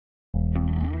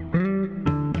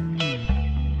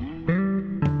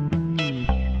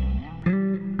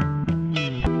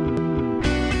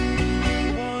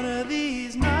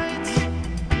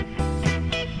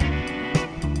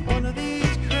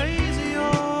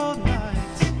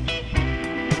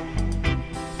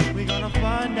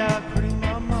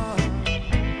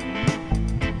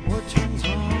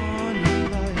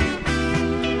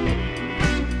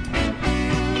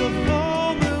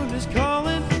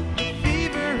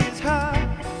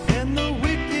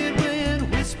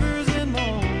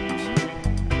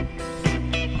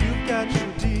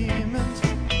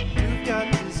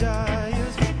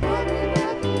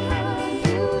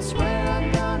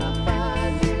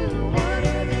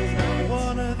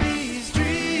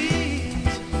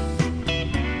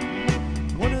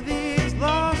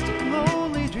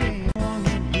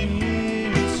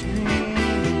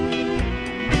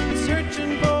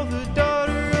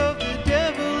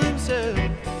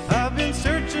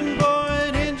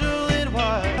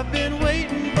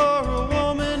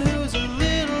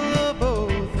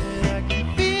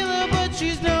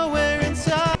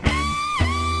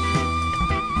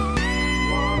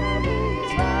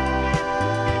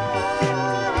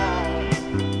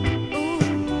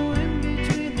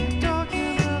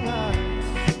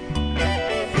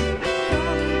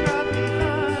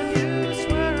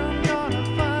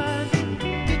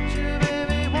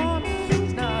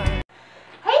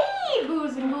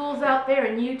out there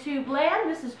in YouTube land.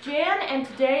 This is Jan, and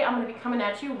today I'm going to be coming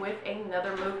at you with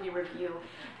another movie review.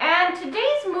 And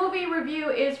today's movie review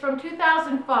is from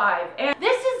 2005, and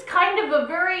this is kind of a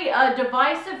very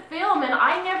divisive film, and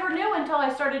I never knew until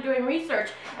I started doing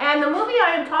research. And the movie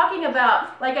I am talking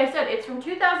about, like I said, it's from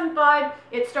 2005.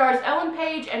 It stars Ellen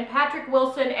Page and Patrick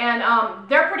Wilson, and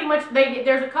they're pretty much,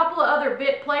 there's a couple of other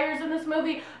bit players in this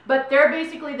movie, but they're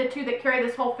basically the two that carry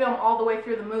this whole film all the way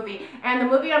through the movie. And the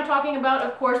movie I'm talking about,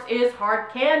 of course, is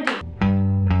Hard Candy.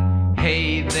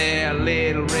 Hey there,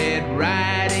 Little Red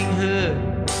Riding Hood.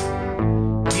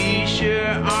 You sure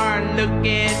are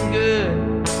looking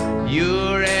good.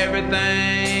 You're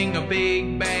everything a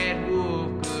big bad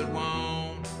wolf could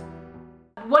want.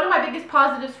 One of my biggest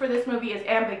positives for this movie is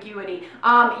ambiguity.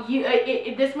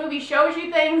 This movie shows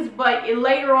you things, but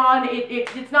later on,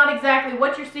 it's not exactly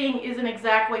what you're seeing isn't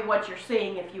exactly what you're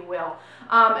seeing, if you will.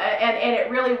 And it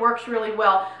really works really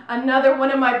well. Another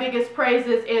one of my biggest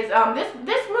praises is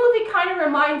this movie kind of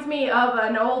reminds me of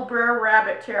an old Brer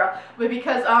Rabbit tale,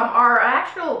 because our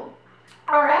actual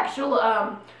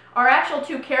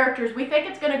two characters, we think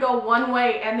it's going to go one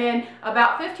way, and then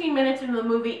about 15 minutes into the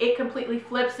movie, it completely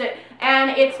flips it,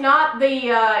 and it's not the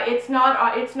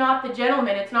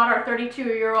gentleman, it's not our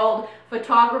 32-year-old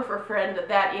photographer friend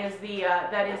that is the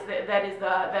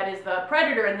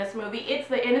predator in this movie. It's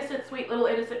the innocent, sweet little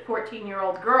innocent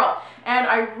 14-year-old girl, and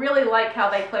I really like how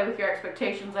they play with your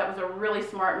expectations. That was a really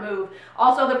smart move.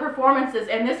 Also, the performances,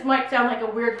 and this might sound like a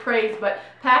weird praise, but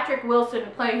Patrick Wilson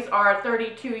plays our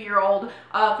 32-year-old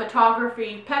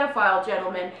photography pedophile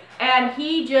gentleman, and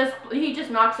he just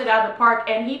knocks it out of the park,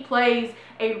 and he plays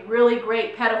a really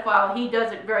great pedophile. He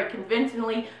does it very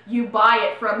convincingly. You buy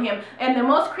it from him. And the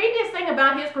most creepiest thing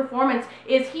about his performance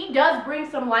is he does bring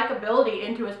some likability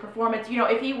into his performance. You know,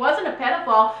 if he wasn't a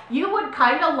pedophile, you would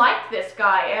kind of like this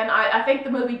guy, and I think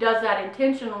the movie does that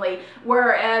intentionally.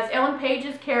 Whereas Ellen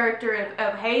Page's character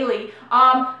of Haley,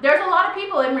 there's a lot of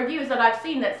people in reviews that I've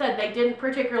seen that said they didn't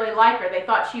particularly like her. They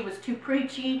thought she was too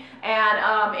preachy,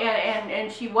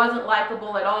 and she wasn't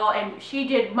likable at all, and she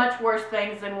did much worse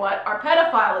things than what our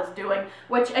pedophile is doing,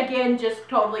 which again just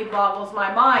totally boggles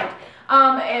my mind.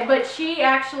 But she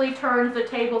actually turns the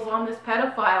tables on this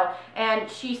pedophile, and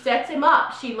she sets him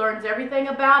up. She learns everything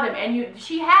about him, and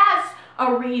she has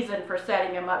a reason for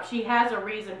setting him up. She has a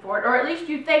reason for it, or at least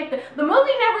you think that the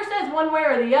movie never says one way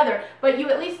or the other, but you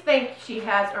at least think she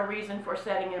has a reason for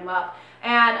setting him up.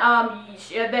 And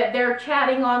they're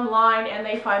chatting online, and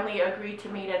they finally agree to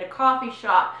meet at a coffee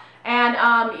shop. And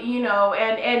you know,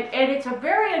 and it's a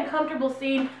very uncomfortable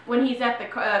scene when he's at the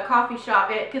coffee shop,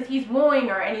 because he's wooing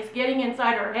her, and he's getting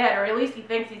inside her head, or at least he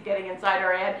thinks he's getting inside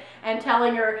her head, and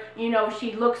telling her, you know,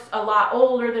 she looks a lot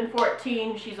older than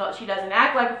 14. She doesn't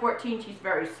act like a 14. She's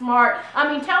very smart.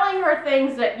 I mean, telling her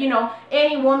things that, you know,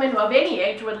 any woman of any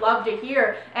age would love to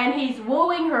hear. And he's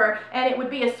wooing her, and it would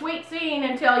be a sweet scene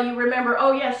until you remember,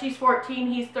 oh yeah, she's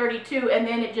 14, he's 32, and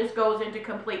then it just goes into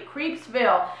complete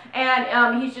Creepsville.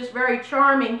 And he's just very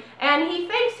charming, and he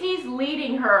thinks he's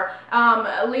leading her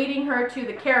to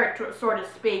the character, so to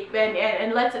speak,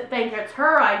 and lets it think it's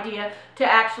her idea to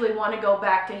actually want to go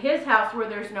back to his house where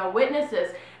there's no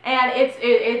witnesses. And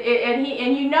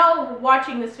and you know,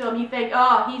 watching this film, you think,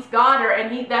 oh, he's got her,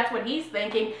 and that's what he's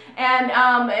thinking,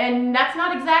 and that's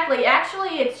not exactly.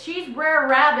 Actually, she's Brer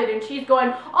Rabbit, and she's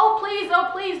going, oh please,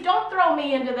 don't throw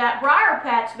me into that briar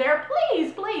patch there,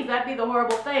 please, that'd be the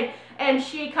horrible thing. And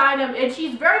she's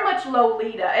very much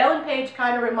Lolita. Ellen Page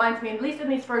kind of reminds me, at least in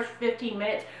these first 15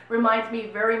 minutes, reminds me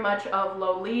very much of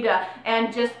Lolita,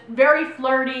 and just very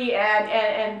flirty,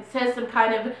 and says some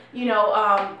kind of, you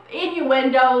know,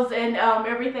 innuendos and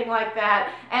everything like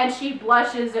that, and she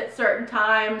blushes at certain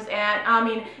times, and I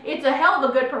mean, it's a hell of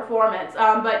a good performance,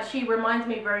 but she reminds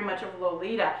me very much of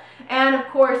Lolita. And of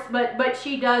course, but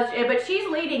she's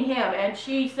leading him, and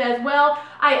she says, well,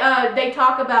 they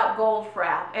talk about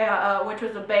Goldfrapp, which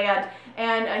was a band,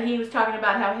 and he was talking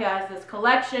about how he has this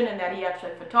collection, and that he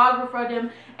actually photographed him,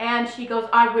 and she goes,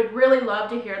 I would really love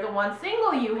to hear the one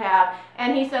single you have,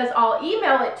 and he says, I'll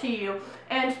email it to you.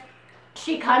 And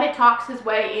she kind of talks his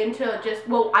way into just,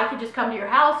 well, I could just come to your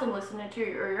house and listen to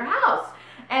your house.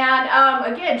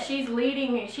 And again, she's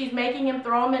making him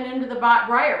throw him into the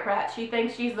briar patch. He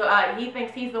thinks he's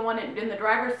the one in the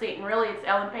driver's seat, and really it's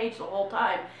Ellen Page the whole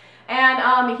time.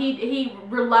 And he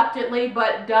reluctantly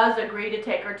but does agree to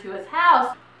take her to his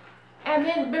house. And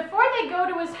then before they go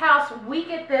to his house, we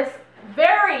get this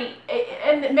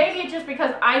and maybe it's just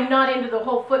because I'm not into the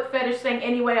whole foot fetish thing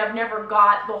anyway, I've never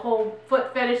got the whole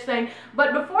foot fetish thing,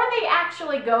 but before they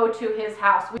actually go to his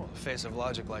house... Well, in the face of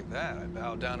logic like that, I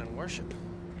bow down and worship.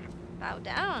 Bow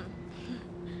down?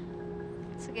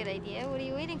 That's a good idea. What are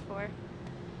you waiting for?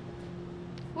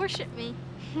 Worship me.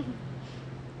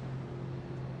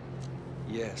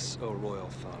 Yes, O royal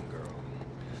fawn girl.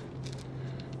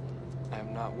 I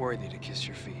am not worthy to kiss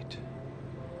your feet.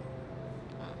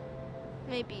 Oh,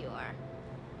 maybe you are.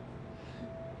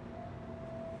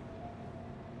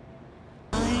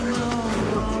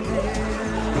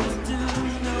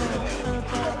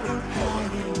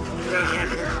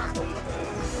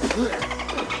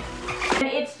 And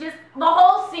it's just, the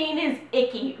whole scene is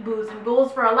icky, Boos and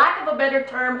Ghouls. For a lack of a better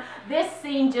term, this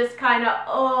scene just kind of,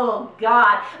 oh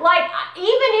God. Like,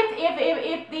 even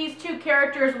if these two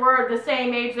characters were the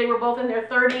same age, they were both in their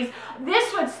 30s,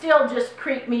 this would still just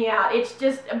creep me out. It's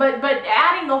just, but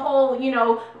adding the whole, you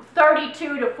know,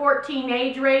 32 to 14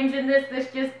 age range in this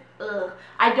just, ugh.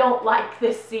 I don't like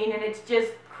this scene, and it's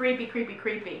just creepy, creepy,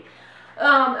 creepy.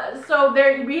 So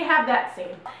there we have that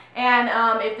scene. And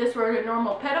if this were a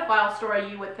normal pedophile story,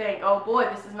 you would think, oh boy,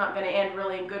 this is not going to end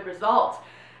really in good results.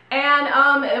 And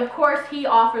of course, he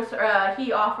offers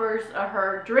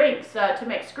her drinks to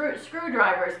make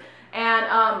screwdrivers. And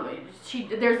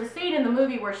there's a scene in the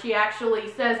movie where she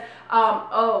actually says,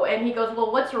 oh, and he goes,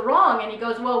 well, what's wrong? And he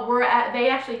goes, well, they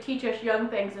actually teach us young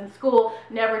things in school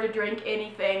never to drink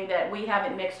anything that we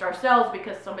haven't mixed ourselves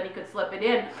because somebody could slip it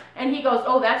in. And he goes,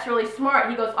 oh, that's really smart.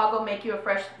 He goes, I'll go make you a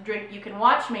fresh drink. You can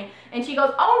watch me. And she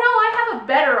goes, oh, no, I have a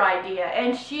better idea.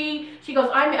 And she goes,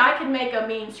 I can make a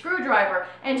mean screwdriver.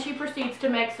 And she proceeds to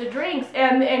mix the drinks.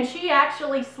 And she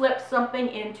actually slips something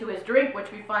into his drink,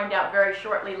 which we find out very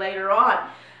shortly later on.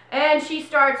 And she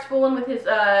starts fooling with his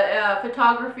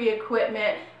photography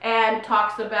equipment and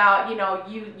talks about, you know,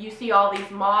 you see all these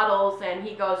models, and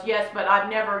he goes, yes, but I've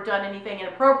never done anything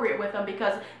inappropriate with them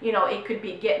because, you know, it could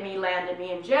be landed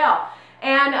me in jail.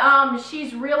 And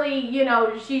she's really, you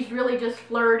know, she's really just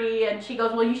flirty, and she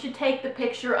goes, well, you should take the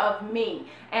picture of me.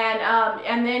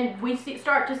 And then we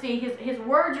start to see his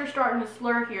words are starting to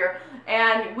slur here,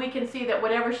 and we can see that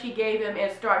whatever she gave him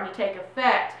is starting to take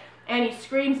effect. And he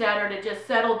screams at her to just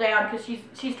settle down because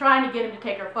she's trying to get him to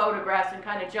take her photographs and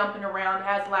kind of jumping around,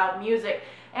 has loud music.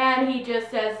 And he just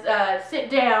says, sit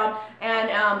down,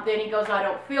 and then he goes, I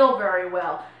don't feel very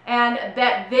well. And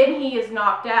then he is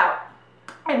knocked out.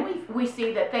 And we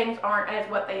see that things aren't as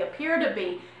what they appear to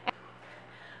be.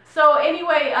 So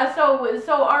anyway,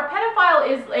 so our pedophile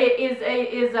is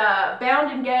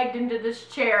bound and gagged into this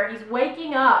chair. He's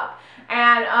waking up.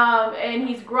 And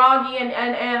he's groggy, and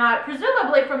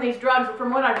presumably from these drugs,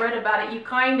 from what I've read about it, you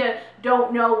kind of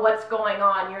don't know what's going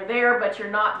on. You're there, but you're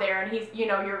not there, and he's, you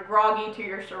know, you're groggy to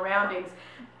your surroundings,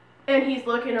 and he's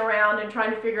looking around and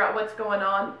trying to figure out what's going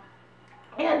on.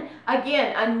 And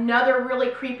again, another really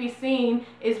creepy scene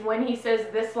is when he says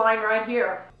this line right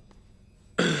here.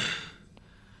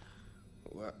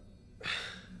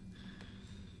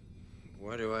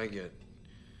 Why do I get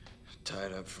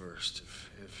tied up first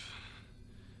if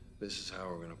this is how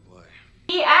we're gonna play?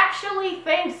 He actually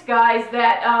thinks, guys,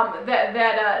 that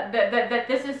that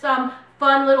this is some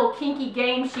fun little kinky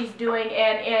game she's doing,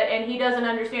 and he doesn't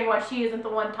understand why she isn't the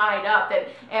one tied up.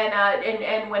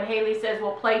 And when Haley says,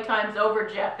 well, playtime's over,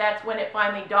 Jeff, that's when it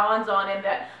finally dawns on him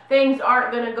that things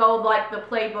aren't going to go like the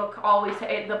playbook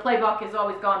has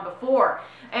always gone before.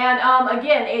 And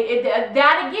again,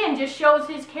 that again just shows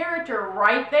his character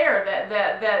right there,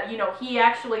 that you know, he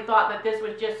actually thought that this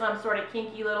was just some sort of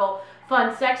kinky little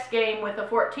fun sex game with a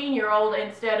 14-year-old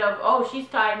instead of, oh, she's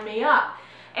tying me up.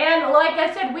 And like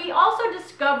I said, we also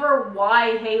discover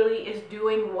why Haley is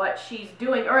doing what she's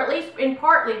doing, or at least in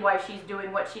partly why she's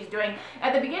doing what she's doing.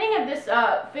 At the beginning of this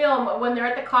film, when they're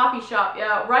at the coffee shop,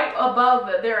 right above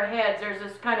their heads, there's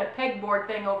this kind of pegboard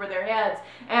thing over their heads,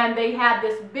 and they had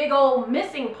this big old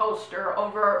missing poster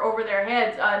over their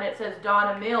heads, and it says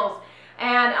Donna Mills.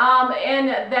 And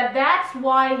that's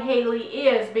why Haley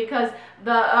is, because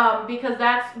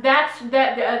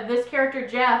this character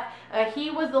Jeff, he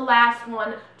was the last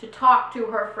one to talk to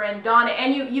her friend Donna,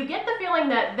 and you get the feeling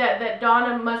that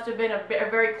Donna must have been a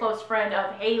very close friend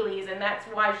of Haley's, and that's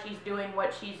why she's doing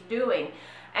what she's doing.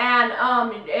 And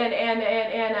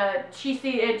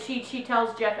she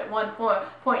tells Jeff at one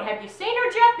point, have you seen her,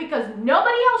 Jeff? Because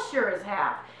nobody else sure as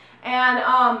have. And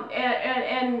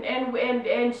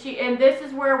this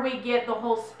is where we get the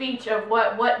whole speech of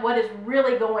what is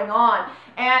really going on.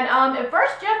 And at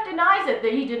first Jeff denies it,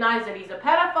 that he denies that he's a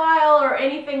pedophile or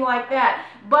anything like that.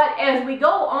 But as we go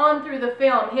on through the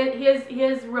film,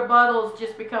 his rebuttals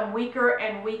just become weaker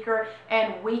and weaker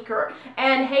and weaker.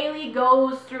 And Haley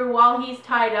goes through, while he's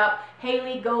tied up,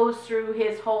 Haley goes through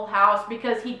his whole house,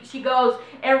 because she goes,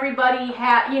 everybody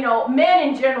men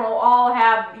in general all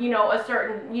have, a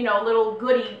certain, little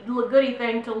goody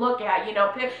thing to look at,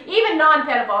 even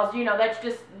non-pedophiles, that's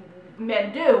just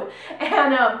men do.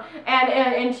 And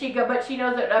but she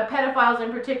knows that pedophiles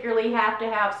in particularly have to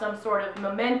have some sort of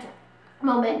memento,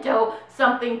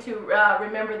 something to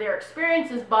remember their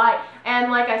experiences by.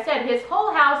 And like I said, his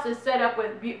whole house is set up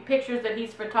with pictures that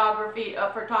he's photographed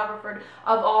of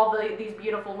all these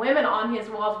beautiful women on his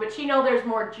walls, but she knows there's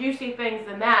more juicy things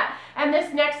than that. And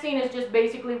this next scene is just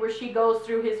basically where she goes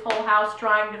through his whole house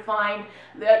trying to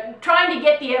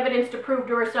get the evidence to prove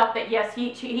to herself that yes,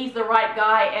 he's the right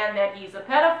guy and that he's a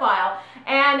pedophile.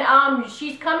 And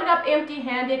she's coming up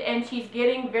empty-handed, and she's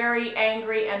getting very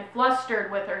angry and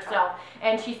flustered with herself.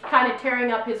 And she's kind of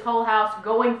tearing up his whole house,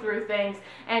 going through things,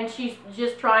 and she's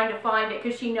just trying to find it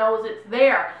because she knows it's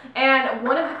there. And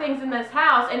one of the things in this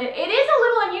house, and it is a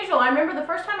little unusual. I remember the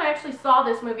first time I actually saw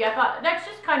this movie, I thought, that's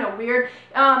just kind of weird.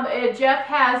 Jeff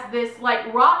has this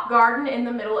like rock garden in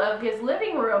the middle of his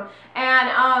living room, and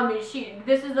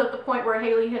this is at the point where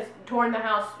Haley has torn the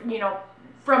house,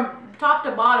 from top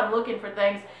to bottom looking for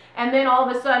things. And then all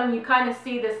of a sudden you kind of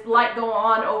see this light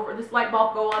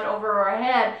bulb go on over her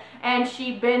head, and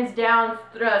she bends down,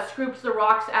 scoops the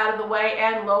rocks out of the way,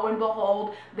 and lo and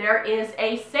behold, there is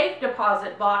a safe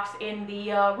deposit box in the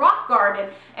rock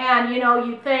garden. And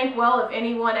you'd think, well, if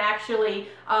anyone actually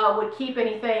would keep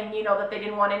anything, that they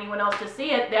didn't want anyone else to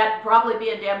see it, that'd probably be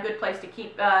a damn good place to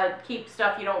keep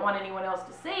stuff you don't want anyone else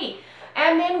to see.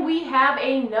 And then we have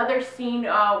another scene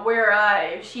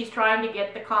where she's trying to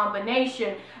get the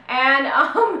combination, and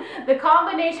the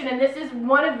combination, and this is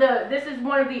one of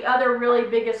the other really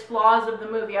biggest flaws of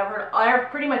the movie. I've heard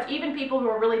pretty much even people who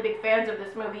are really big fans of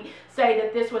this movie say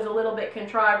that this was a little bit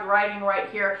contrived writing right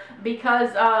here,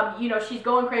 because she's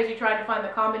going crazy trying to find the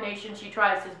combination. She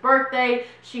tries his birthday,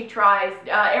 she tries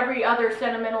every other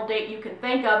sentimental date you can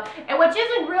think of, and which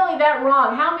isn't really that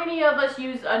wrong. How many of us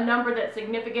use a number that's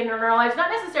significant in our lives?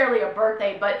 Not necessarily a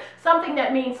birthday, but something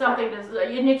that means something to,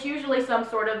 and it's usually some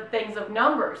sort of things of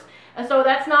numbers. And so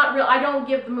that's not real. I don't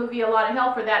give the movie a lot of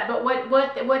hell for that, but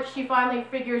what she finally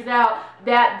figures out,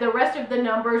 that the rest of the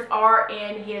numbers are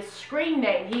in his screen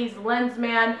name. He's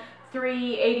Lensman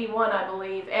 381, I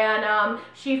believe. And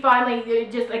she finally,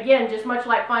 just much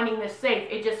like finding this safe,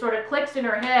 it just sort of clicks in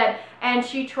her head, and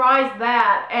she tries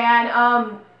that, and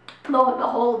lo and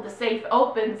behold, the safe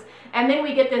opens. And then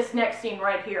we get this next scene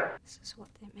right here. This is what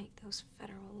they make those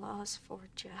federal laws for,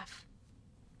 Jeff.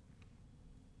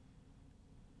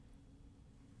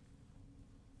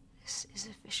 This is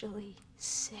officially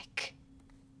sick.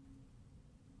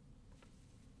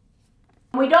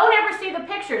 We don't ever see the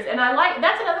pictures, and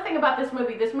that's another thing about this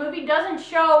movie. This movie doesn't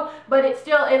show, but it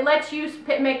lets you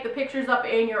make the pictures up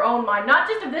in your own mind. Not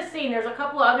just of this scene, there's a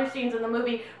couple of other scenes in the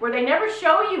movie where they never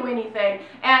show you anything,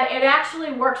 and it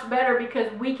actually works better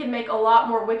because we can make a lot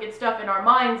more wicked stuff in our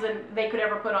minds than they could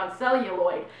ever put on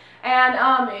celluloid.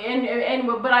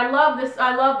 But I love this.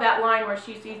 I love that line where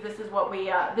she sees this is what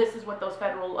those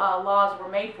federal laws were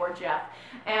made for, Jeff.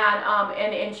 And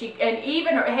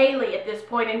even Haley at this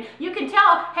point, and you can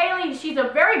tell Haley, she's a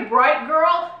very bright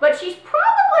girl, but she's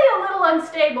probably a little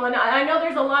unstable. And I know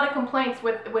there's a lot of complaints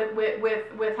with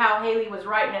how Haley was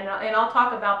writing, and I'll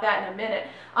talk about that in a minute.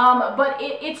 But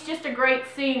it's just a great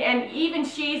scene, and even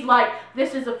she's like,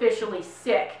 this is officially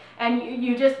sick. And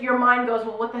your mind goes,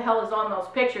 well, what the hell is on those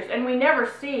pictures? And we never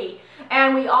see.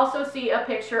 And we also see a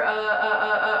picture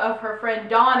of her friend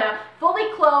Donna,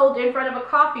 fully clothed in front of a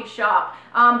coffee shop.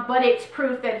 But it's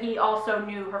proof that he also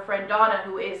knew her friend Donna,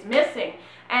 who is missing.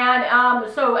 And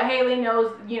so Haley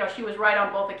knows, she was right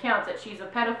on both accounts, that he's a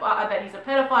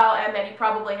pedophile, and that he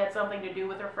probably had something to do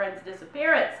with her friend's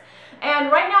disappearance.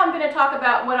 And right now I'm going to talk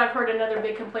about what I've heard another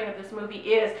big complaint of this movie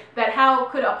is that how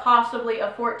could possibly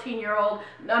a 14-year-old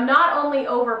not only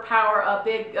overpower a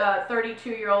big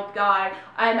 32-year-old guy,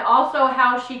 and also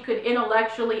how she could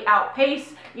intellectually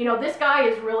outpace, this guy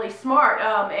is really smart,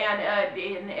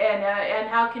 and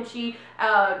how can she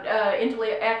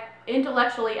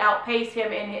intellectually outpace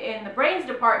him in the brains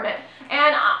department.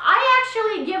 And I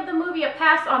actually give the movie a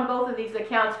pass on both of these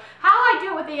accounts. How I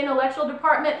do it with the intellectual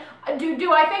department,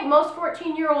 do I think most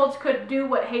 14-year-olds could do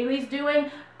what Haley's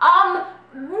doing?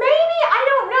 Maybe, I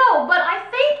don't know, but I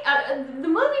think the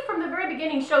movie from the very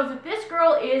beginning shows that this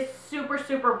girl is super,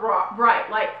 super bright,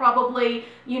 like probably,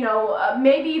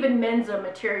 maybe even Mensa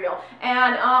material.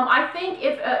 And I think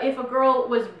if a girl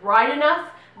was bright enough,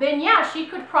 then yeah, she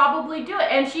could probably do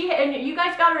it. And you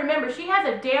guys got to remember, she has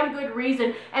a damn good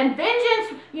reason. And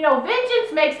vengeance, you know,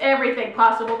 vengeance makes everything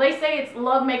possible. They say it's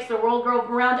love makes the world go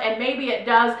round, and maybe it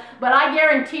does, but I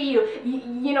guarantee you,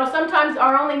 you know, sometimes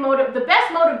our only motive, the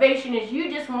best motivation is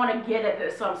you just want to get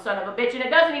at some son of a bitch. And it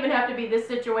doesn't even have to be this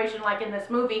situation like in this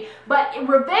movie, but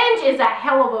revenge is a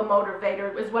hell of a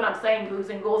motivator, is what I'm saying, Booze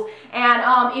and Ghouls.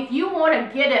 And if you want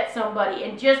to get at somebody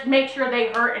and just make sure they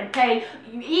hurt and pay,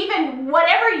 even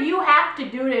whatever you have to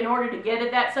do in order to get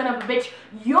at that son of a bitch,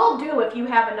 you'll do if you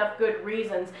have enough good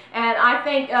reasons. And I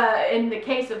think in the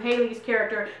case of Haley's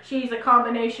character, she's a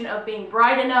combination of being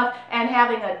bright enough and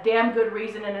having a damn good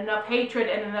reason and enough hatred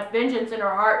and enough vengeance in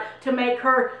her heart to make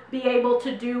her be able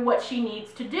to do what she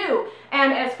needs to do.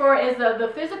 And as far as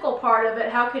the physical part of it,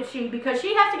 how could she, because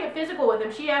she has to get physical with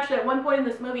him. She actually at one point in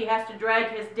this movie has to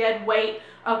drag his dead weight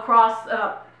across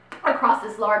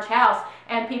this large house,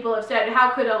 and people have said,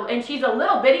 how could and she's a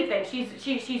little bitty thing.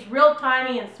 She's real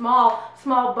tiny and small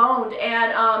boned,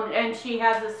 and she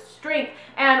has this strength.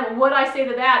 And what I say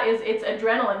to that is, it's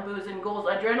adrenaline, Booze and Ghouls.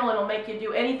 Adrenaline will make you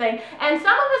do anything. And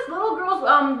some of us little girls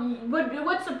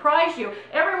would surprise you.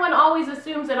 Everyone always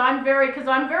assumes that I'm because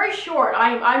I'm very short.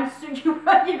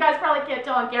 You guys probably can't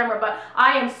tell on camera, but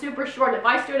I am super short. If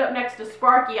I stood up next to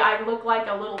Sparky, I look like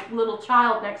a little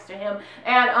child next to him.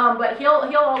 And but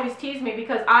he'll always tease me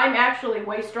because I'm actually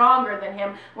way stronger than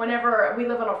him. Whenever we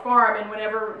live on a farm and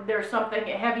whenever there's something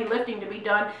heavy lifting to be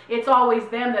done, it's always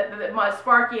them that my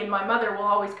Sparky and my mother will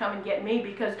always come and get me,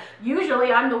 because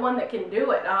usually I'm the one that can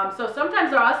do it. So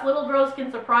sometimes us little girls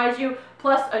can surprise you,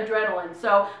 plus adrenaline.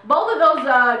 So both of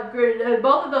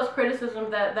those criticisms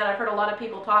that I've heard a lot of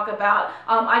people talk about,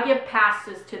 I give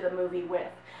passes to the movie with.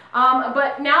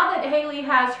 But now that Haley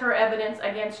has her evidence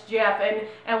against Jeff,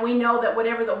 and we know that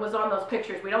whatever that was on those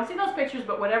pictures, we don't see those pictures,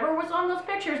 but whatever was on those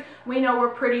pictures, we know were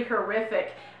pretty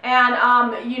horrific.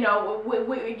 And you know,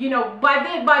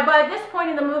 by this point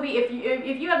in the movie,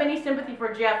 if you have any sympathy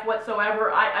for Jeff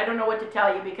whatsoever, I don't know what to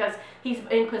tell you, because he's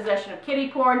in possession of kitty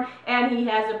porn, and he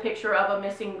has a picture of a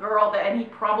missing girl and he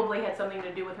probably had something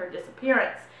to do with her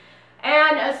disappearance.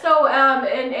 And so,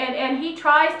 and he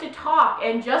tries to talk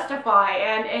and justify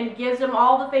and gives him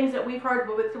all the things that we've heard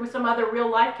with some other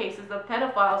real life cases of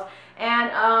pedophiles,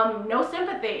 and no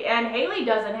sympathy. And Haley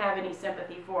doesn't have any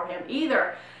sympathy for him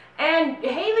either. And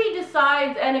Haley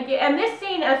decides, and this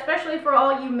scene, especially for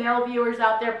all you male viewers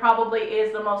out there, probably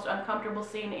is the most uncomfortable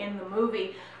scene in the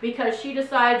movie, because she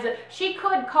decides that she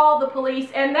could call the police.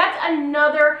 And that's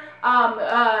another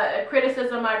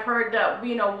criticism I've heard, that,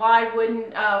 you know, why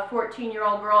wouldn't a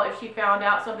 14-year-old girl, if she found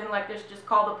out something like this, just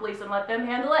call the police and let them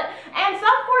handle it? And some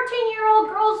 14-year-old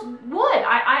girls would.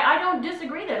 I don't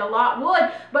disagree that a lot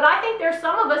would, but I think there's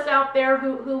some of us out there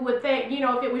who would think, you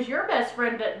know, if it was your best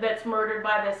friend that's murdered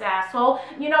by this asshole,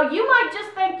 you know, you might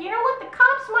just think, you know what, the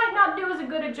cops might not do as a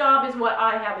good a job as what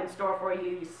I have in store for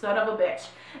you, you son of a bitch.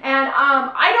 And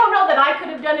I don't know that I could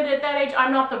have done it at that age.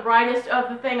 I'm not the brightest of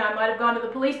the thing. I might have gone to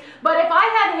the police. But if I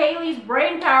had Haley's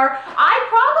brain power, I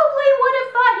probably would have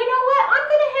thought, you know what, I'm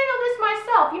going to handle this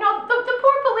myself. You know, the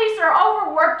poor police are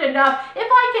overworked enough. If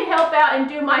I can help out and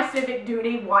do my civic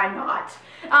duty, why not?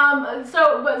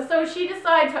 So she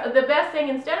decides the best thing,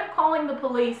 instead of calling the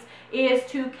police, is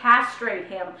to castrate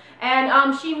him.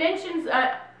 And she mentions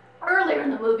earlier in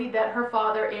the movie that her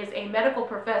father is a medical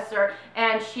professor,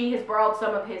 and she has borrowed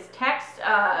some of his texts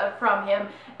from him,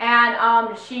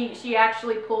 and she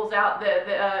actually pulls out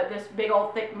this big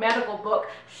old thick medical book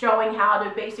showing how to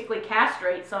basically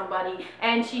castrate somebody.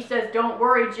 And she says, don't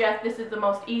worry, Jeff, this is the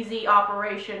most easy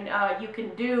operation you can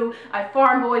do.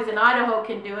 Farm boys in Idaho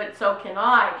can do it, so can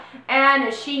I.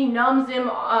 And she numbs him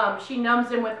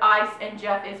with ice, and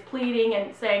Jeff is pleading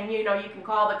and saying, you know, you can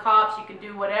call the cops, you can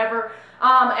do whatever.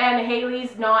 And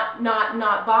Haley's not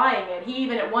buying it. He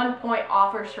even at one point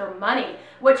offers her money,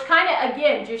 which kind of,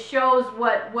 again, just shows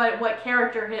what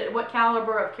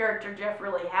caliber of character Jeff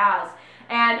really has.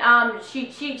 And she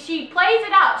plays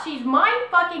it out. She's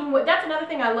mind-fucking. That's another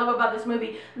thing I love about this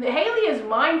movie. Haley is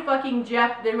mind-fucking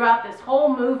Jeff throughout this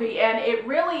whole movie, and it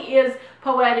really is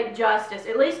poetic justice,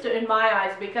 at least in my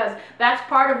eyes, because that's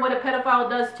part of what a pedophile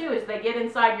does too, is they get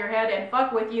inside your head and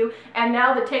fuck with you, and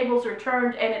now the tables are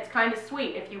turned, and it's kind of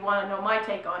sweet, if you want to know my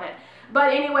take on it.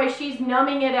 But anyway, she's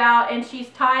numbing it out, and she's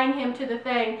tying him to the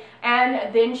thing,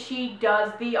 and then she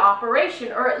does the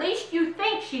operation, or at least you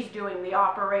think she's doing the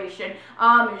operation.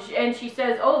 And she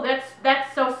says, oh,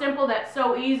 that's so simple, that's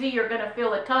so easy, you're going to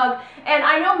feel a tug. And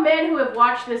I know men who have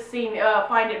watched this scene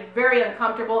find it very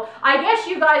uncomfortable. I guess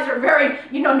you guys are very,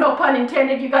 you know, no pun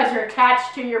intended, you guys are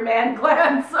attached to your man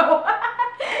gland, so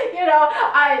You know,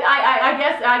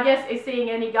 I guess seeing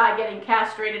any guy getting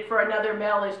castrated for another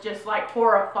male is just like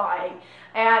horrifying.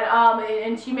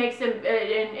 And she makes him,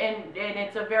 and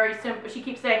it's a very simple. She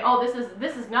keeps saying, "Oh,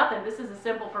 this is nothing. This is a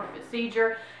simple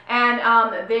procedure."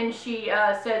 And then she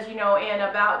says, you know, in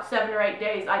about 7 or 8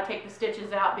 days, I take the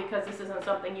stitches out because this isn't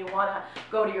something you want to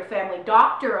go to your family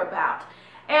doctor about.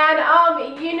 And,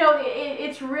 you know,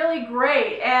 it's really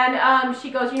great. And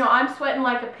she goes, you know, I'm sweating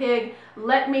like a pig.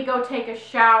 Let me go take a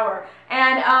shower.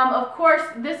 And, of course,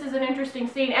 this is an interesting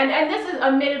scene. And this is,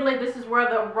 admittedly, this is where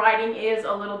the writing is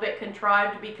a little bit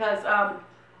contrived because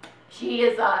she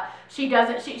has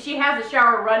a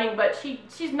shower running, but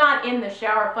she's not in the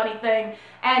shower, funny thing.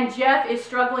 And Jeff is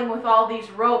struggling with all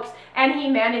these ropes, and he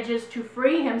manages to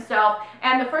free himself.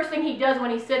 And the first thing he does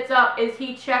when he sits up is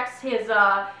he checks his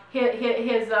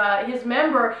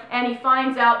member, and he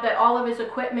finds out that all of his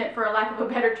equipment, for lack of a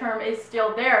better term, is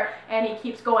still there. And he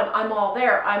keeps going, I'm all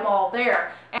there, I'm all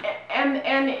there.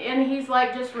 And he's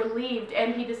like just relieved,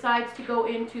 and he decides to go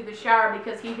into the shower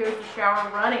because he hears the shower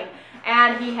running.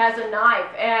 And he has a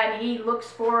knife, and he looks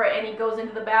for it, and he goes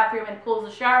into the bathroom and pulls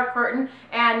the shower curtain,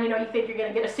 and you know, you think you're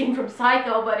going to get a scene from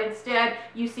Psycho, but instead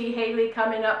you see Haley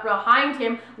coming up behind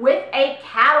him with a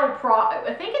cattle prod.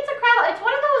 I think it's a cattle, it's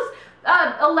one of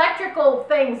those electrical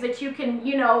things that you can,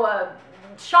 you know,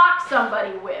 shock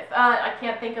somebody with. I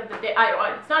can't think of the day.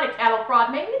 It's not a cattle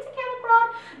prod. Maybe it's a cattle prod.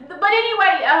 But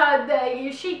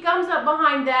anyway, she comes up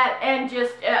behind that and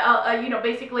just, you know,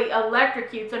 basically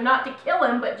electrocutes him, not to kill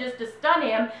him, but just to stun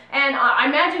him. And I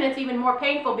imagine it's even more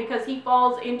painful because he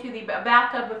falls into the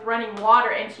bathtub with running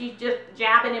water, and she's just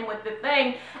jabbing him with the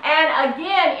thing. And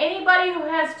again, anybody who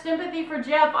has sympathy for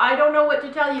Jeff, I don't know what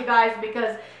to tell you guys,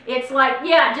 because it's like,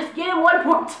 yeah, just get him one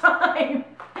more time.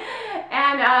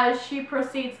 And she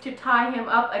proceeds to tie him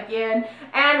up again,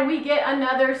 and we get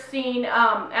another scene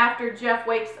after Jeff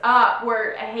wakes up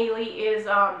where Haley is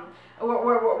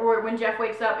when Jeff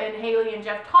wakes up and Haley and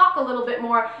Jeff talk a little bit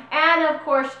more, and of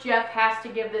course Jeff has to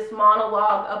give this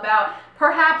monologue about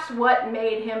perhaps what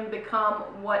made him become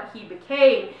what he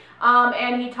became.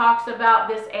 And he talks about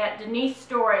this Aunt Denise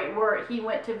story where he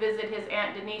went to visit his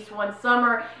Aunt Denise one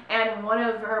summer, and one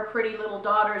of her pretty little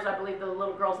daughters, I believe the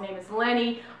little girl's name is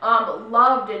Lenny,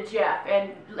 loved Jeff.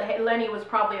 And Lenny was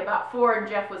probably about 4 and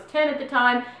Jeff was 10 at the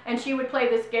time, and she would play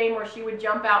this game where she would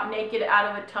jump out naked out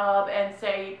of a tub and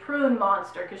say prune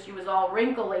monster because she was all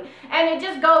wrinkly. And it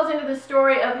just goes into the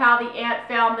story of how the aunt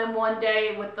found them one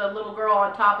day with the little girl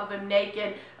on top of him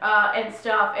naked and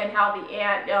stuff, and how the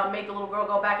aunt made the little girl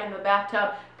go back into the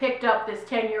bathtub, picked up this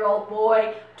 10-year-old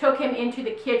boy, took him into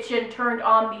the kitchen, turned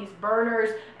on these burners,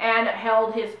 and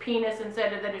held his penis, and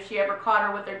said that if she ever caught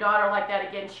her with her daughter like that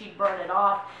again, she'd burn it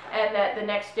off. And that the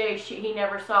next day he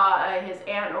never saw his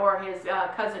aunt or his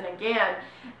cousin again.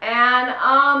 And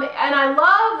I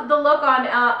love the look on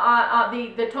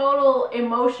the total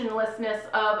emotionlessness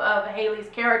of Haley's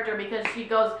character, because she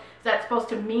goes, "Is that supposed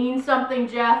to mean something,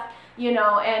 Jeff?" You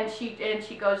know, and she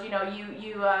goes, you know,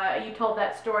 you told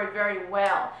that story very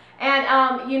well.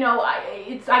 And you know,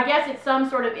 I guess it's some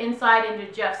sort of insight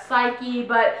into Jeff's psyche,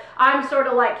 but I'm sort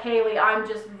of like Haley. I'm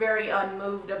just very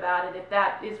unmoved about it. If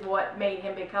that is what made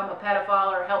him become a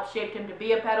pedophile or helped shape him to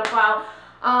be a pedophile,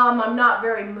 I'm not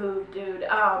very moved, dude.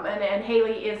 And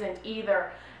Haley isn't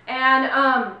either.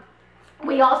 And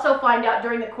we also find out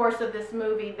during the course of this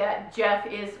movie that Jeff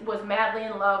was madly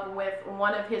in love with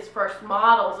one of his first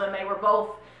models, and they were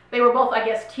both, I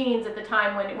guess, teens at the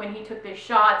time when he took these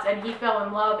shots, and he fell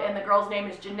in love, and the girl's name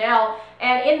is Janelle.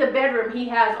 And in the bedroom, he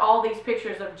has all these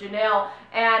pictures of Janelle,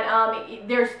 and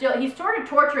he's sort of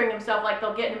torturing himself, like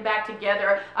they'll get him back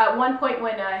together. At one point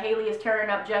when Haley is tearing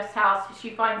up Jeff's house,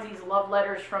 she finds these love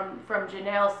letters from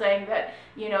Janelle saying that,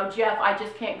 you know, Jeff, I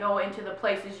just can't go into the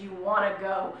places you want to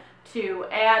go to.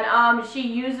 And she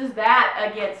uses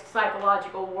that against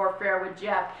psychological warfare with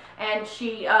Jeff, and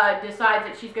she decides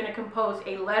that she's going to compose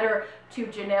a letter to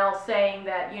Janelle saying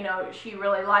that, you know, she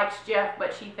really likes Jeff,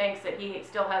 but she thinks that he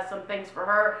still has some things for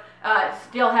her,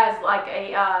 still has like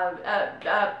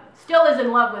still is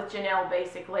in love with Janelle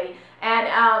basically,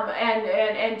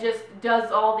 and just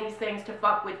does all these things to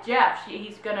fuck with Jeff.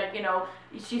 He's gonna, you know,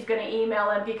 she's gonna email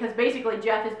him because basically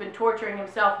Jeff has been torturing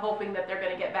himself, hoping that they're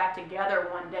gonna get back together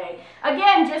one day.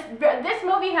 Again, this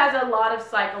movie has a lot of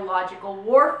psychological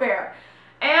warfare.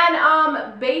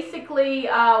 And basically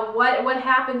what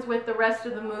happens with the rest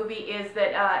of the movie is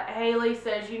that Haley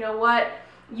says, you know what,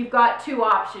 you've got 2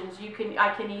 options. I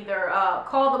can either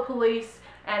call the police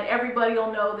and everybody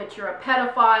will know that you're a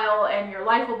pedophile and your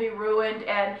life will be ruined,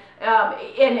 and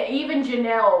even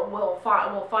Janelle will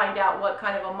find out what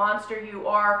kind of a monster you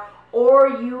are, or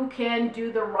you can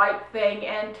do the right thing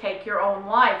and take your own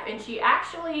life. And she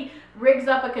actually rigs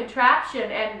up a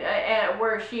contraption and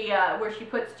where she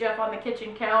puts Jeff on the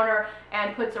kitchen counter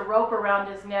and puts a rope around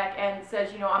his neck and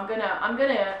says, you know,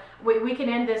 we can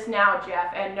end this now,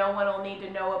 Jeff, and no one will need to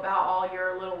know about all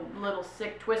your little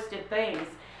sick, twisted things.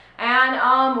 And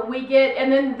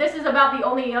and then this is about the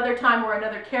only other time where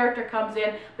another character comes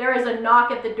in. There is a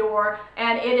knock at the door,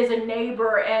 and it is a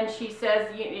neighbor, and she says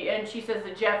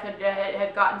that Jeff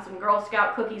had gotten some Girl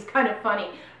Scout cookies, kind of funny,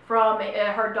 from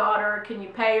her daughter. Can you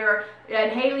pay her?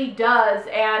 And Haley does,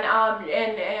 and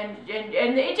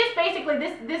it just basically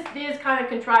this is kind of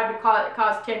contrived to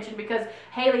cause tension, because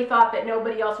Haley thought that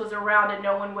nobody else was around and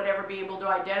no one would ever be able to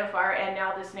identify her, and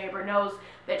now this neighbor knows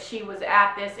that she was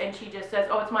at this, and she just says,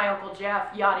 oh, it's my Uncle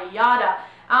Jeff, yada yada.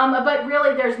 But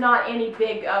really there's not any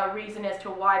big reason as to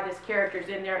why this character's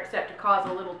in there except to cause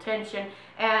a little tension.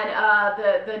 And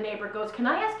the neighbor goes, can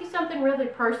I ask you something really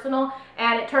personal?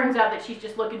 And it turns out that she's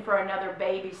just looking for another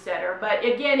babysitter. But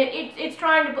again, it's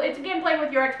again playing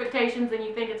with your expectations, and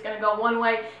you think it's going to go one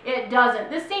way. It doesn't.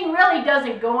 This scene really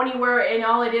doesn't go anywhere, and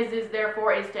all it is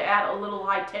therefore is to add a little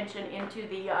high tension into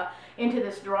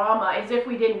this drama, as if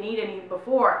we didn't need any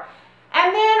before.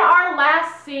 And then our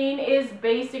last scene is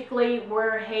basically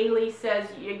where Haley says,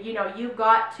 you know, you've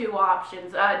got two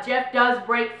options. Jeff does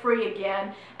break free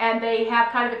again, and they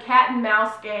have kind of a cat and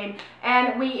mouse game,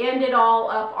 and we end it all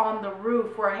up on the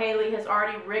roof where Haley has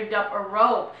already rigged up a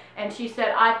rope, and she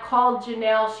said, I've called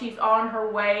Janelle, she's on her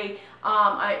way.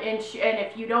 And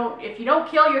if you don't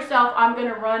kill yourself, I'm going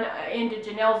to run into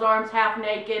Janelle's arms half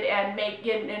naked and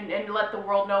and let the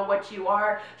world know what you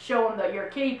are. Show them your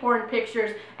kitty porn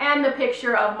pictures and the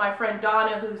picture of my friend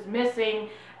Donna, who's missing.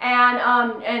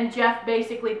 And Jeff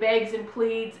basically begs and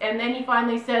pleads, and then he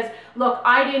finally says, look,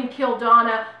 I didn't kill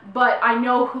Donna, but I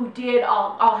know who did.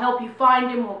 I'll help you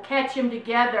find him. We'll catch him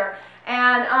together.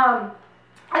 And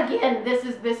again, this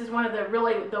is one of the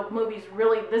movie's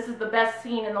this is the best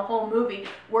scene in the whole movie,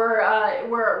 where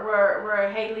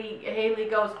Haley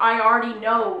goes, I already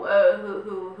know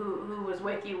who was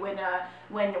with you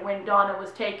when Donna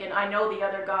was taken. I know the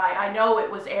other guy. I know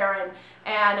it was Aaron.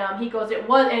 And he goes, it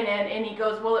was, and he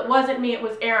goes, well, it wasn't me, it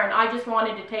was Aaron. I just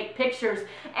wanted to take pictures.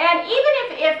 And even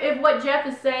if what Jeff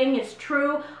is saying is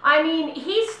true, I mean,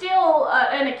 he's still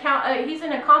he's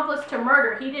an accomplice to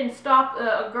murder. He didn't stop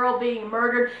a girl being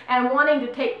murdered and wanting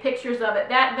to take pictures of it.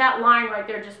 That line right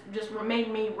there just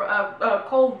made me a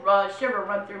cold shiver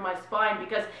run through my spine,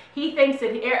 because he thinks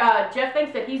that Jeff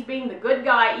thinks that he's being the good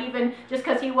guy, even just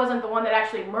because he wasn't the one that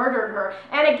actually murdered her.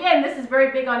 And again, this is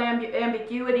very big on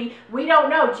ambiguity. We don't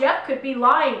know. Jeff could be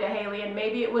lying to Haley, and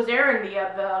maybe it was Aaron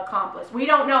the accomplice. We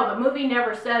don't know. The movie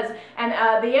never says, and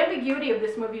the ambiguity of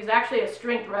this movie is actually a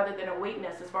strength rather than a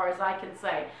weakness, as far as I can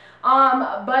say.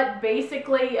 But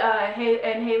basically,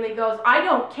 Haley goes, I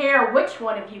don't care which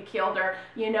one of you killed her,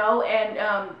 you know, and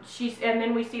and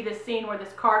then we see this scene where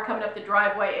this car coming up the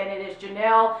driveway, and it is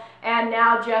Janelle, and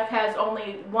now Jeff has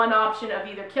only one option of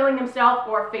either killing himself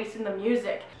or facing the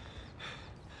music.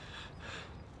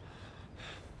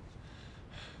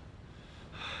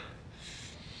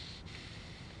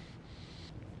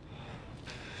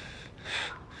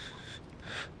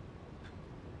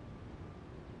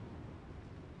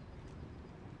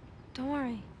 Don't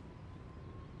worry.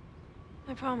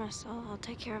 I promise I'll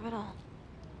take care of it all.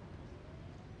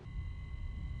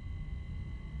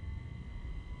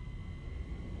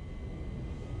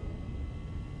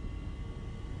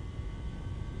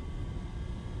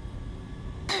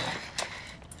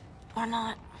 Or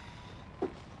not.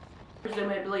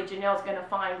 Presumably Janelle's going to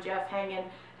find Jeff hanging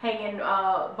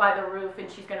by the roof, and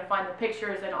she's going to find the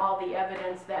pictures and all the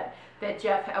evidence that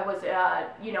Jeff was,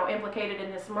 you know, implicated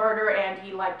in this murder, and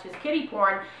he liked his kitty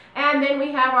porn. And then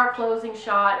we have our closing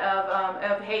shot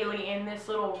of Haley in this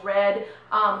little red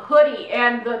hoodie.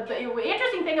 And the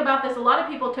interesting thing about this, a lot of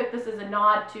people took this as a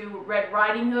nod to Red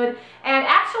Riding Hood, and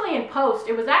actually in post,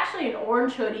 it was actually an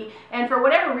orange hoodie, and for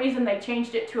whatever reason they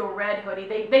changed it to a red hoodie.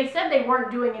 They said they weren't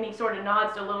doing any sort of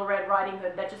nods to Little Red Riding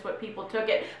Hood. That's just what people took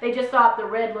it. They just thought the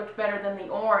red red looked better than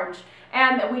the orange.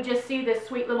 And we just see this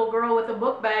sweet little girl with a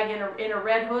book bag in a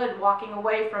red hood walking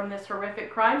away from this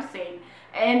horrific crime scene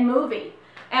and movie.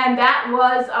 And that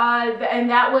was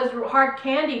Hard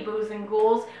Candy, Booze and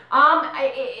Ghouls.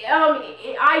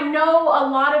 I know a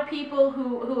lot of people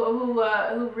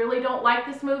who really don't like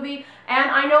this movie, and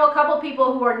I know a couple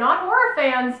people who are not horror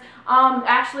fans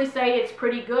actually say it's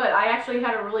pretty good. I actually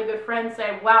had a really good friend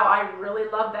say, "Wow, I really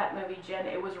love that movie, Jen.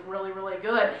 It was really, really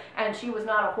good." And she was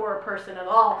not a horror person at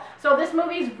all. So this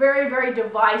movie is very, very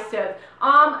divisive.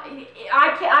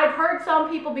 I've heard some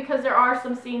people, because there are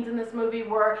some scenes in this movie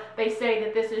where they say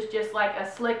that this is just like a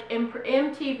slick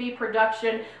MTV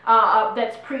production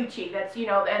that's preachy. That's, you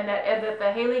know, and that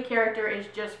the Haley character is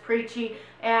just preachy,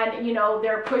 and, you know,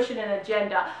 they're pushing an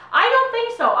agenda. I don't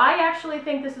think so. I actually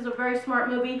think this is a very smart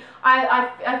movie.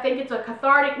 I think it's a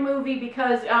cathartic movie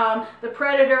because the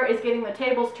predator is getting the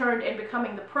tables turned and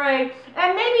becoming the prey.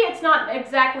 And maybe it's not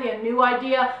exactly a new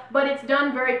idea, but it's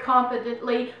done very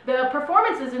competently. The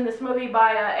performances in this movie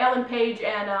by Ellen Page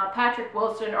and Patrick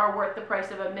Wilson are worth the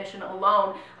price of admission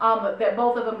alone. That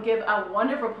both of them give a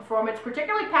wonderful performance,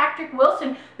 particularly Patrick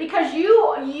Wilson, because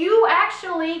you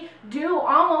actually do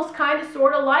almost kind of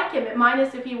sort of like him,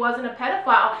 minus if he wasn't a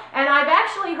pedophile. And I've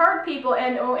actually heard people,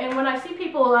 and when I see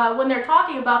people when they're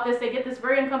talking about this, they get this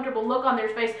very uncomfortable look on their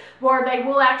face where they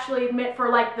will actually admit for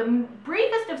like the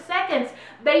briefest of seconds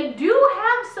they do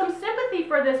have some sympathy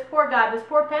for this poor guy, this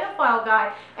poor pedophile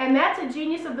guy. And that's a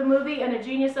genius of the movie and a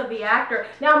genius of the actor.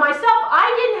 Now myself, I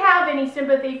didn't have any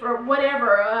sympathy for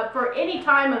whatever, for any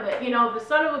time of it. You know, the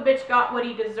son of a bitch got what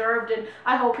he deserved, and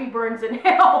I hope he burns in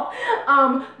hell,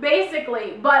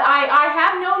 basically. But I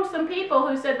have known some people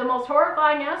who said the most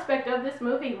horrifying aspect of this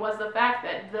movie was the fact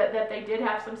that they did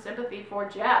have some sympathy for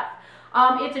Jeff.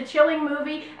 It's a chilling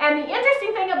movie, and the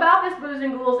interesting thing about this Booze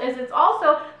and Ghouls is it's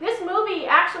also, this movie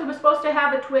actually was supposed to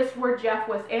have a twist where Jeff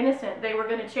was innocent. They were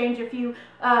going to change a few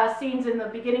scenes in the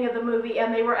beginning of the movie,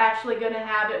 and they were actually going to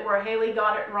have it where Haley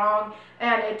got it wrong,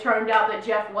 and it turned out that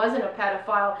Jeff wasn't a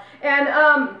pedophile. And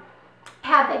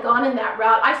had they gone in that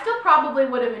route, I still probably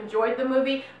would have enjoyed the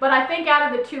movie, but I think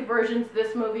out of the two versions,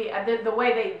 this movie, the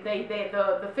way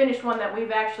the finished one that we've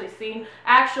actually seen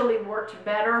actually worked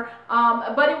better.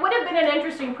 But it would have been an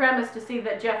interesting premise to see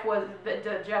that Jeff was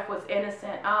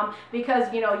innocent,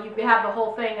 because, you know, you have the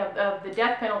whole thing of the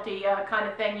death penalty kind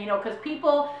of thing, you know, because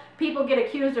people get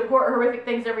accused of horrific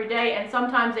things every day, and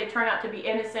sometimes they turn out to be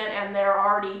innocent, and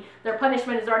their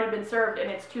punishment has already been served,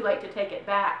 and it's too late to take it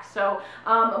back. So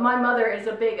my mother is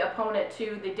a big opponent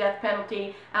to the death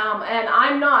penalty, and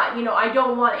I'm not. You know, I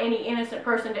don't want any innocent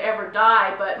person to ever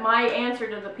die. But my answer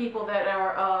to the people that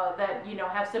are you know,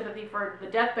 have sympathy for the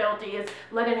death penalty is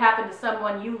let it happen to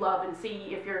someone you love and see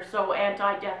if you're so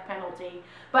anti-death penalty.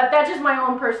 But that's just my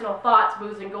own personal thoughts,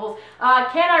 Booze and Ghouls.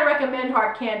 Can I recommend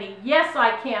Hard Candy? Yes,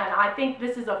 I can. I think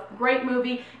this is a great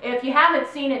movie. If you haven't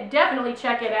seen it, definitely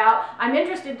check it out. I'm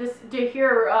interested to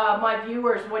hear my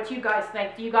viewers what you guys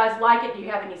think. Do you guys like it? Do you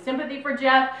have any sympathy for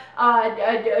Jeff?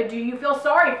 Do you feel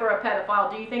sorry for a pedophile?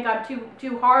 Do you think I'm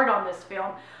too hard on this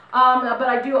film? But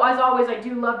I do, as always, I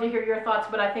do love to hear your thoughts,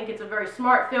 but I think it's a very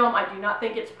smart film. I do not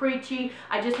think it's preachy.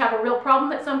 I just have a real problem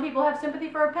that some people have sympathy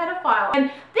for a pedophile.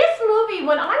 And this movie,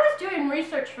 when I was doing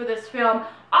research for this film,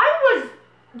 I was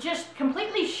just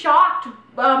completely shocked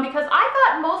because I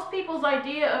thought most people's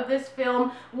idea of this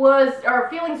film was, or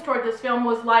feelings toward this film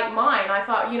was like mine. I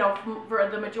thought, you know, for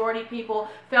the majority of people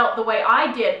felt the way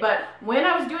I did. But when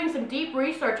I was doing some deep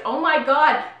research, oh my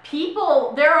God,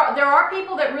 there are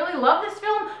people that really love this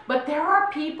film, but there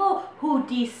are people who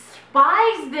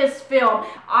despise this film.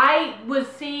 I was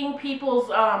seeing people's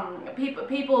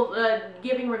people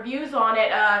giving reviews on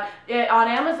it on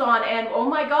Amazon, and oh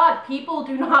my God, people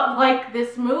do not like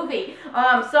this movie.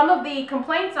 Some of the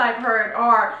complaints I've heard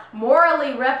are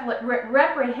morally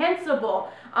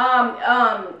reprehensible.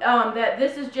 That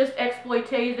this is just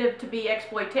exploitative to be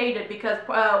exploited, because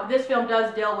this film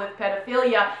does deal with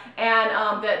pedophilia,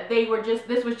 and that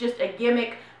this was just a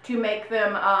gimmick to make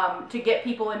them, to get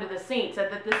people into the seats,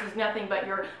 and that this is nothing but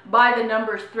your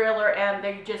by-the-numbers thriller, and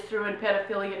they just threw in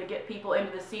pedophilia to get people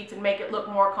into the seats and make it look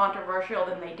more controversial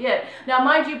than they did. Now,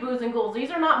 mind you, Booze and Ghouls, these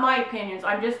are not my opinions.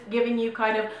 I'm just giving you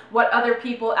kind of what other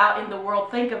people out in the world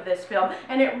think of this film,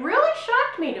 and it really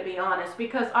shocked me, to be honest,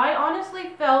 because I honestly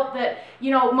felt that,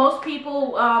 you know, most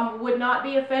people would not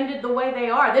be offended the way they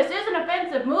are. This is an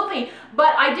offensive movie,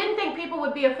 but I didn't think people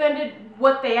would be offended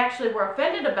what they actually were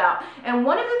offended about. And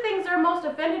one of the things they're most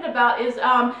offended about is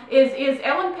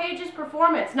Ellen Page's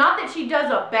performance. Not that she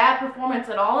does a bad performance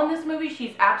at all in this movie.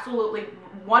 She's absolutely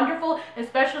wonderful,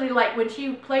 especially like when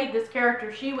she played this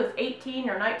character, she was 18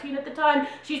 or 19 at the time.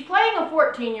 She's playing a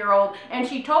 14-year-old, and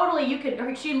she totally,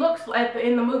 she looks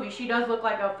in the movie, she does look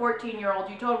like a 14-year-old.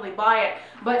 You totally buy it,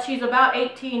 but she's about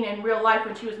 18 in real life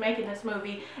when she was making this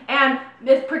movie. And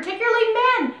this, particularly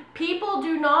men, people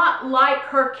do not like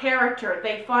her character.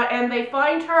 They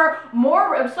find her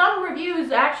more, some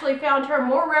reviews actually found her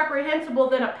more reprehensible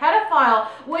than a pedophile,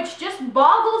 which just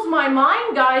boggles my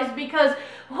mind, guys, because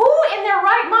who in their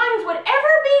right minds would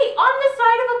ever be on the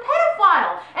side of a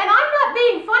pedophile? And I'm not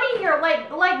being funny here. Like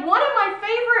one of my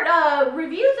favorite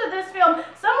reviews of this film,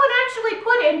 someone actually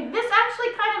put in, this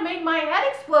actually kind of made my head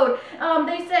explode.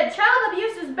 They said, child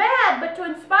abuse is bad, but to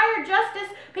inspire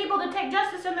people to take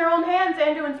justice in their own hands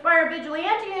and to inspire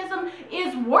vigilantism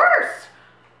is worse.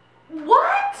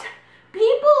 What?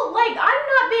 People, like, I'm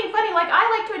not being funny, like, I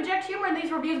like to inject humor in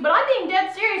these reviews, but I'm being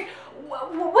dead serious.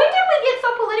 When did we get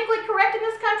so politically correct in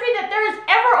this country that there is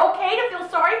ever okay to feel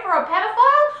sorry for a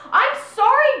pedophile? I'm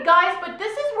sorry, guys, but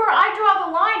this is where I draw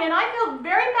the line, and I feel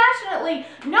very passionately,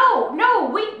 no,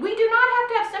 we do not have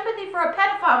to have sympathy for a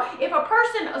pedophile. If a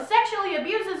person sexually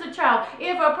abuses a child,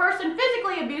 if a person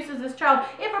physically abuses this child,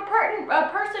 if a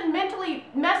person mentally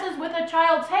messes with a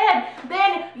child's head,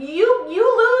 then you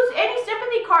lose any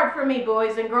sympathy card for me,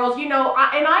 boys and girls, you know,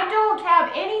 and I don't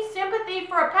have any sympathy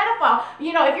for a pedophile.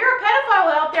 You know, if you're a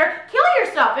pedophile out there, kill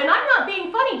yourself. And I'm not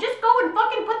being funny. Just go and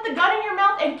fucking put the gun in your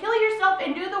mouth and kill yourself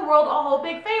and do the world a whole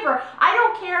big favor. I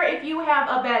don't care if you have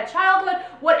a bad childhood.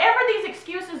 Whatever these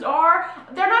excuses are,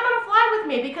 they're not going to fly with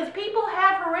me, because people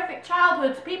have horrific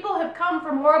childhoods. People have come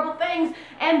from horrible things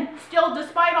and still,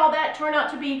 despite all that, turn out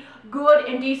to be good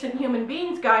and decent human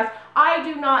beings, guys. I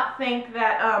do not think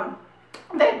that,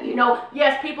 that, you know,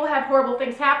 yes, people have horrible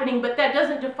things happening, but that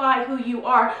doesn't define who you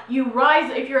are. You rise,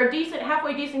 if you're a decent,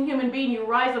 halfway decent human being, you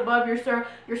rise above your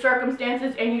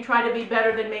circumstances and you try to be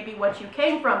better than maybe what you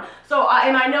came from. So,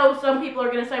 and I know some people are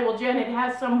going to say, well, Jen, it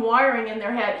has some wiring in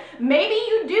their head. Maybe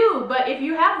you do, but if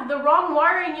you have the wrong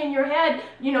wiring in your head,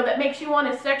 you know, that makes you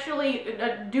want to sexually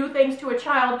do things to a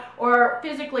child or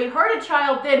physically hurt a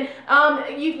child, then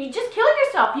you just kill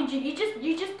yourself.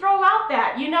 You just throw out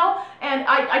that, you know? And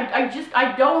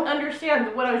I don't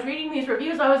understand. When I was reading these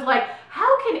reviews, I was like, how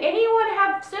can anyone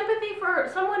have sympathy for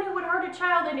someone who would hurt a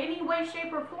child in any way,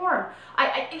 shape, or form?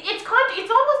 It's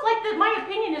almost like that my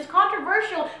opinion is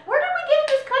controversial. Where did we get in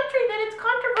this country that it's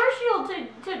controversial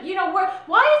to you know,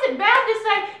 why is it bad to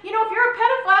say, you know, if you're a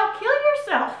pedophile, kill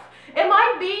yourself? Am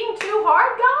I being too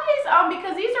hard, guys?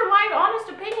 Because these are my honest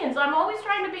opinions. I'm always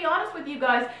trying to be honest with you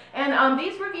guys, and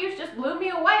these reviews just blew me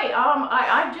away. I'm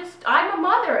a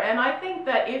mother, and I think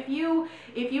that if you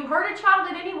hurt a child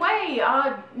in any way,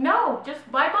 no,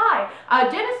 just bye-bye.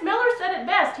 Dennis Miller said it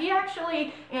best. He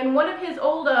actually, in one of his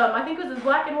old, I think it was his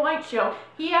black and white show,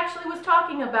 he actually was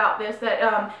talking about this, that,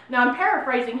 now I'm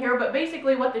paraphrasing here, but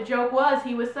basically what the joke was,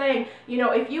 he was saying, you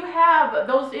know, if you have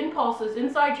those impulses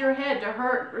inside your head to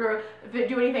hurt or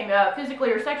do anything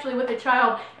physically or sexually with a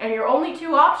child, and your only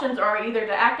two options are either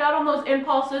to act out on those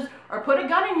impulses or put a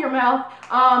gun in your mouth,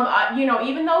 you know,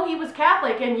 even though he was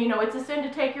Catholic and, you know, it's a sin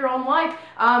to take your own life,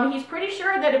 he's pretty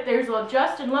sure that if there's a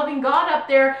just and loving God up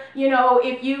there, you know,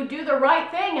 if you do the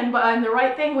right thing, and the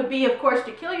right thing would be, of course,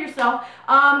 to kill yourself,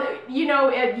 you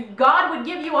know, God would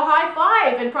give you a high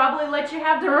five and probably let you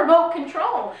have the remote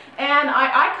control. And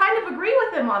I kind of agree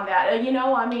with him on that. You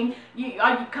know, I mean, you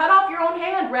cut off your own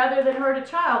hand rather than hurt a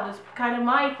child is kind of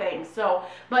my thing. So,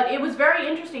 but it was very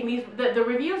interesting. The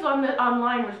reviews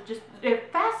online was just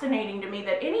fascinating to me,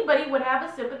 that anybody would have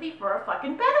a sympathy for a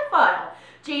fucking pedophile.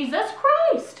 Jesus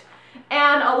Christ.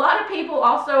 And a lot of people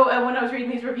also, when I was reading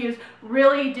these reviews,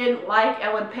 really didn't like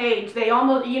Ellen Page. They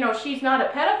almost, you know, she's not a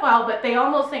pedophile, but they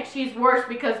almost think she's worse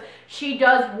because she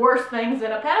does worse things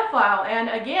than a pedophile. And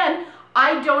again,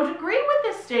 I don't agree with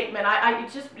this statement.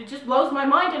 It just blows my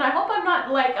mind, and I hope I'm not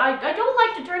like, I don't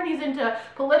like to turn these into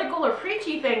political or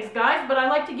preachy things, guys, but I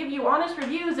like to give you honest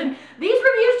reviews, and these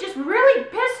reviews just really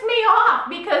pissed me off,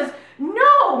 because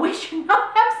no, we should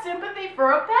not have sympathy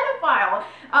for a pedophile.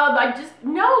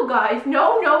 No, guys,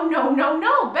 no,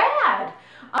 bad.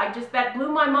 That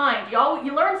blew my mind.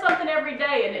 You learn something every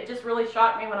day, and it just really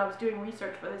shocked me when I was doing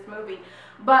research for this movie.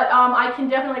 But I can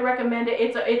definitely recommend it.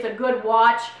 It's a good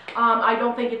watch. I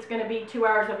don't think it's going to be 2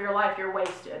 hours of your life you're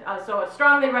wasted. So I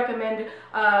strongly recommend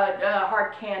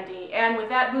Hard Candy. And with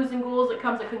that, Booze and Ghouls, it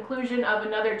comes a conclusion of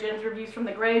another Jen's Reviews from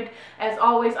the Grave. As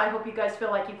always, I hope you guys feel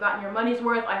like you've gotten your money's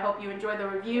worth. I hope you enjoy the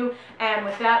review. And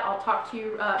with that, I'll talk to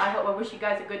you. I wish you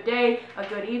guys a good day, a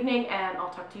good evening, and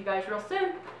I'll talk to you guys real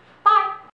soon.